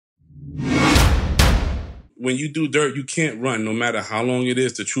when you do dirt, you can't run. No matter how long it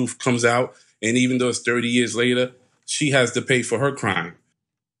is, the truth comes out. And even though it's 30 years later, she has to pay for her crime.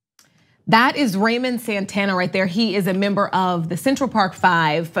 That is Raymond Santana right there. He is a member of the Central Park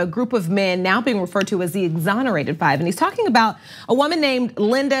Five, a group of men now being referred to as the Exonerated Five. And he's talking about a woman named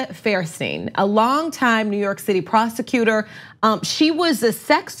Linda Fairstein, a longtime New York City prosecutor. She was a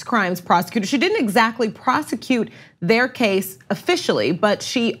sex crimes prosecutor. She didn't exactly prosecute their case officially, but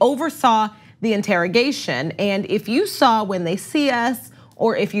she oversaw the interrogation. And if you saw When They See Us,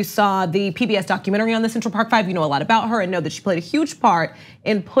 or if you saw the PBS documentary on the Central Park Five, you know a lot about her and know that she played a huge part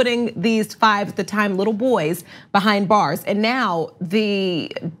in putting these 5 at the time little boys behind bars. And now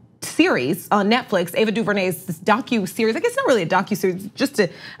the series on Netflix, Ava DuVernay's this docu-series, I guess not really a docu-series, just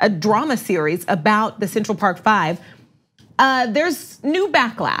a drama series about the Central Park Five. There's renewed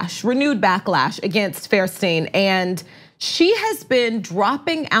backlash against Fairstein, and she has been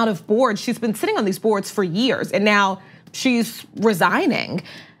dropping out of boards. She's been sitting on these boards for years, and now she's resigning.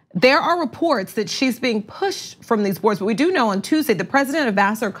 There are reports that she's being pushed from these boards, but we do know on Tuesday, the president of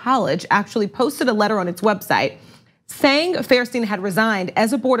Vassar College actually posted a letter on its website saying Fairstein had resigned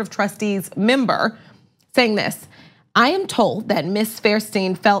as a Board of Trustees member, saying this: "I am told that Ms.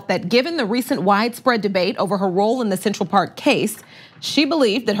 Fairstein felt that given the recent widespread debate over her role in the Central Park case, she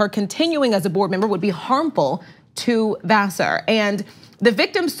believed that her continuing as a board member would be harmful to Vassar." And the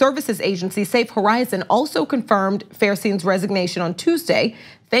Victim Services Agency, Safe Horizon, also confirmed Fairstein's resignation on Tuesday,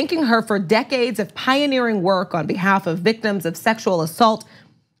 thanking her for decades of pioneering work on behalf of victims of sexual assault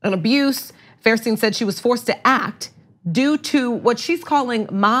and abuse. Fairstein said she was forced to act due to what she's calling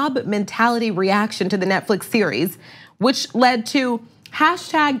mob mentality reaction to the Netflix series, which led to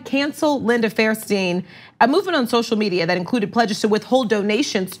 #CancelLindaFairstein, a movement on social media that included pledges to withhold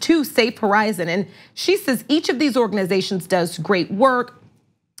donations to Safe Horizon. And she says each of these organizations does great work.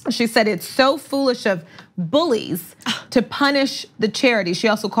 She said it's so foolish of bullies to punish the charity. She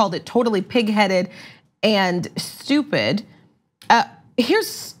also called it totally pig-headed and stupid.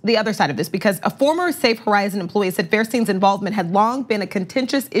 Here's the other side of this, because a former Safe Horizon employee said Fairstein's involvement had long been a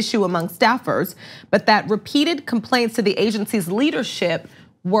contentious issue among staffers, but that repeated complaints to the agency's leadership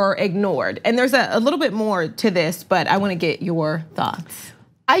were ignored. And there's a little bit more to this, but I want to get your thoughts.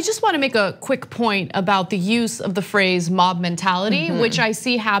 I just want to make a quick point about the use of the phrase mob mentality, which I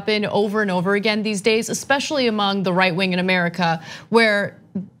see happen over and over again these days, especially among the right wing in America, where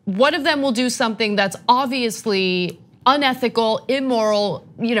one of them will do something that's obviously unethical, immoral,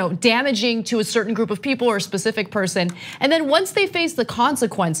 damaging to a certain group of people or a specific person. And then once they face the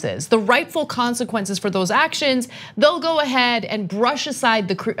consequences, the rightful consequences for those actions, they'll go ahead and brush aside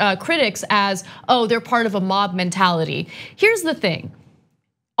the critics as, oh, they're part of a mob mentality. Here's the thing.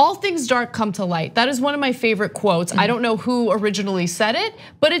 All things dark come to light. That is one of my favorite quotes. I don't know who originally said it,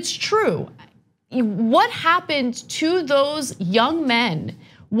 but it's true. What happened to those young men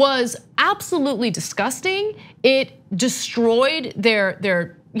was absolutely disgusting. It destroyed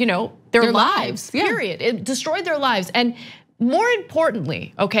their lives, period. It destroyed their lives. And more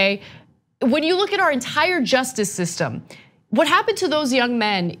importantly, okay, when you look at our entire justice system, what happened to those young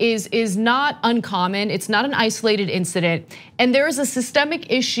men is not uncommon. It's not an isolated incident. And there is a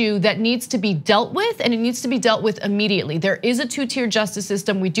systemic issue that needs to be dealt with, and it needs to be dealt with immediately. There is a two-tier justice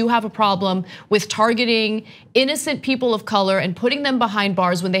system. We do have a problem with targeting innocent people of color and putting them behind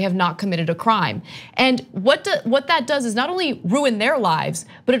bars when they have not committed a crime. And what that does is not only ruin their lives,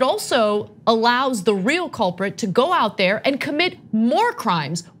 but it also allows the real culprit to go out there and commit more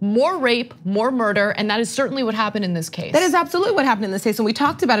crimes, more rape, more murder, and that is certainly what happened in this case. That is absolutely what happened in this case, and we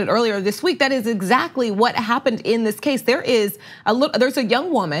talked about it earlier this week. That is exactly what happened in this case. There's a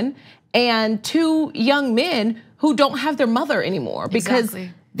young woman and 2 young men who don't have their mother anymore because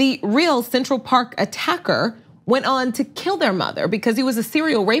the real Central Park attacker went on to kill their mother because he was a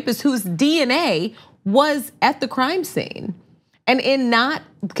serial rapist whose DNA was at the crime scene. And in not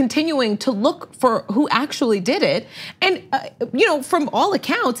continuing to look for who actually did it, and from all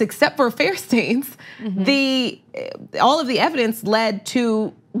accounts, except for Fairstein's, all of the evidence led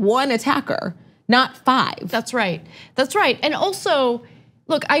to 1 attacker, not 5. That's right. That's right. And also,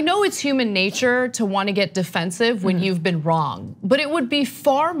 look, I know it's human nature to want to get defensive when you've been wrong, but it would be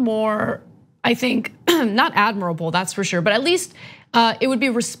far more, I think, not admirable, that's for sure, but at least it would be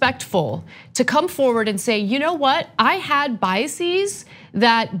respectful to come forward and say, you know what, I had biases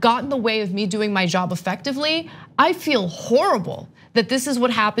that got in the way of me doing my job effectively. I feel horrible that this is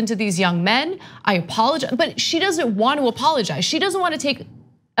what happened to these young men. I apologize, but she doesn't want to apologize. She doesn't want to take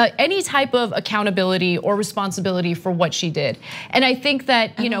any type of accountability or responsibility for what she did. And I think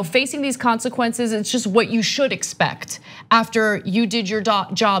that, facing these consequences, it's just what you should expect after you did your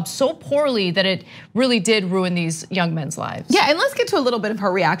job so poorly that it really did ruin these young men's lives. Yeah, and let's get to a little bit of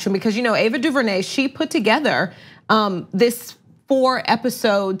her reaction, because Ava DuVernay, she put together this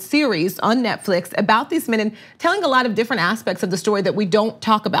 4-episode series on Netflix about these men and telling a lot of different aspects of the story that we don't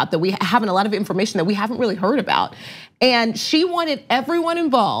talk about, that we haven't, a lot of information that we haven't really heard about. And she wanted everyone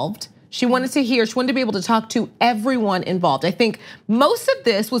involved. She wanted to be able to talk to everyone involved. I think most of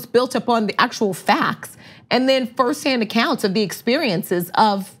this was built upon the actual facts and then firsthand accounts of the experiences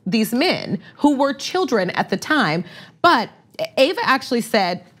of these men who were children at the time. But Ava actually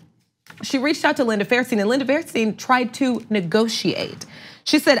said, she reached out to Linda Fairstein, and Linda Fairstein tried to negotiate.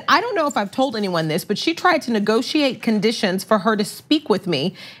 She said, I don't know if I've told anyone this, but she tried to negotiate conditions for her to speak with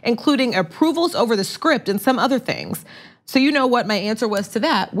me, including approvals over the script and some other things. So you know what my answer was to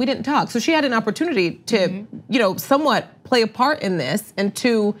that? We didn't talk. So she had an opportunity to, somewhat play a part in this and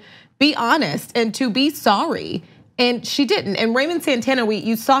to be honest and to be sorry. And she didn't. And Raymond Santana,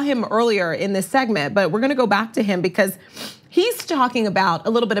 you saw him earlier in this segment, but we're gonna go back to him because he's talking about a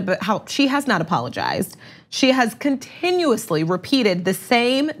little bit about how she has not apologized. She has continuously repeated the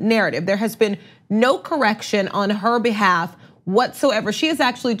same narrative. There has been no correction on her behalf whatsoever. She has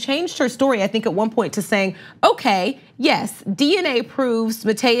actually changed her story, I think at one point, to saying, okay, yes, DNA proves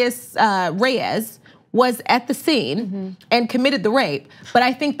Mateus Reyes was at the scene and committed the rape, but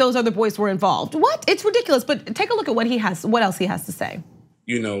I think those other boys were involved. What? It's ridiculous, but take a look at what else he has to say.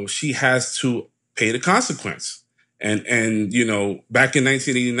 She has to pay the consequence. And back in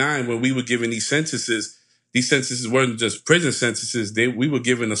 1989, when we were given these sentences weren't just prison sentences. We were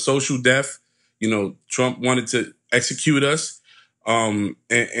given a social death. Trump wanted to execute us. And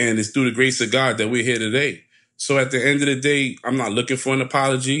it's through the grace of God that we're here today. So at the end of the day, I'm not looking for an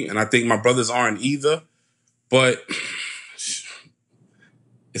apology, and I think my brothers aren't either. But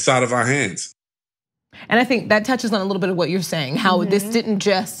it's out of our hands. And I think that touches on a little bit of what you're saying, how this didn't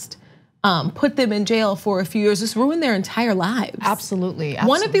just put them in jail for a few years, just ruined their entire lives. Absolutely.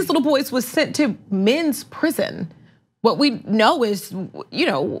 One of these little boys was sent to men's prison. What we know is,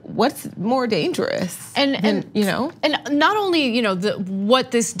 what's more dangerous, and not only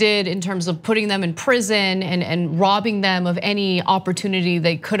what this did in terms of putting them in prison and robbing them of any opportunity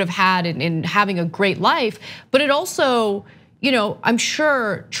they could have had in having a great life, but it also, I'm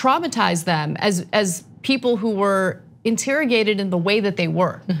sure traumatized them as people who were interrogated in the way that they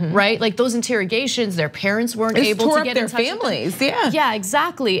were, right? Like those interrogations, their parents weren't able to get in touch with families. Yeah,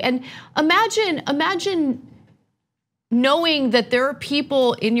 exactly. And imagine knowing that there are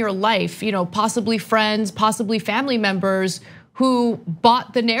people in your life, possibly friends, possibly family members, who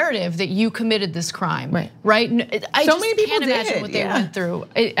bought the narrative that you committed this crime, right? I so many people can't imagine what they went through.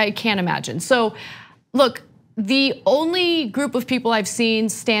 I can't imagine. So, look, the only group of people I've seen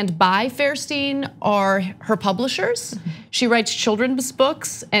stand by Fairstein are her publishers. She writes children's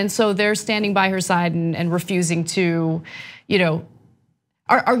books, and so they're standing by her side and refusing to,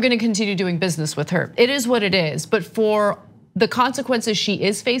 are gonna continue doing business with her. It is what it is, but for the consequences she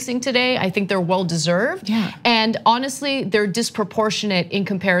is facing today, I think they're well deserved. Yeah. And honestly, they're disproportionate in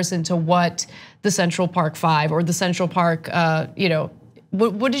comparison to what the Central Park 5 or the Central Park,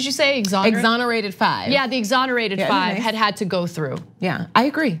 what did you say? Exonerated 5. Yeah, the exonerated 5 had to go through. Yeah, I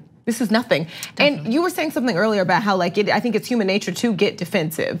agree. This is nothing. Definitely. And you were saying something earlier about how I think it's human nature to get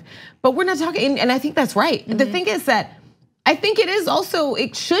defensive, but we're not talking, and I think that's right. The thing is that I think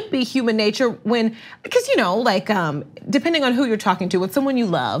it should be human nature because depending on who you're talking to, when someone you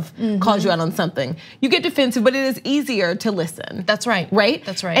love calls you out on something, you get defensive, but it is easier to listen. That's right. Right?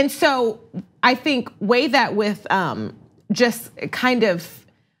 That's right. And so I think weigh that with just kind of,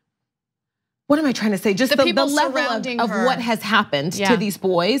 what am I trying to say? Just the level of what has happened to these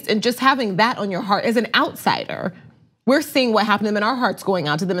boys, and just having that on your heart as an outsider. We're seeing what happened to them and our hearts going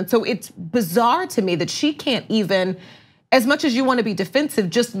out to them. And so it's bizarre to me that she can't even, as much as you want to be defensive,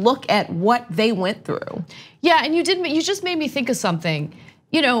 just look at what they went through. Yeah, and you just made me think of something.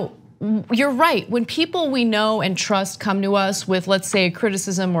 You're right. When people we know and trust come to us with, let's say, a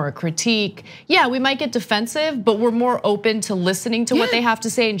criticism or a critique, yeah, we might get defensive, but we're more open to listening to what they have to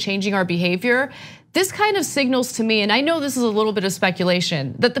say and changing our behavior. This kind of signals to me, and I know this is a little bit of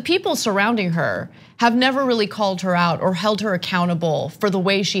speculation, that the people surrounding her have never really called her out or held her accountable for the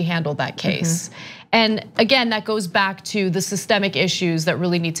way she handled that case. And again, that goes back to the systemic issues that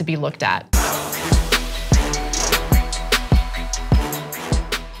really need to be looked at.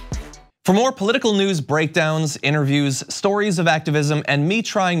 For more political news breakdowns, interviews, stories of activism, and me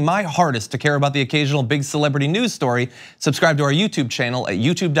trying my hardest to care about the occasional big celebrity news story, subscribe to our YouTube channel at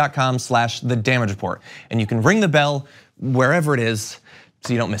youtube.com/thedamagereport. And you can ring the bell wherever it is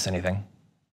so you don't miss anything.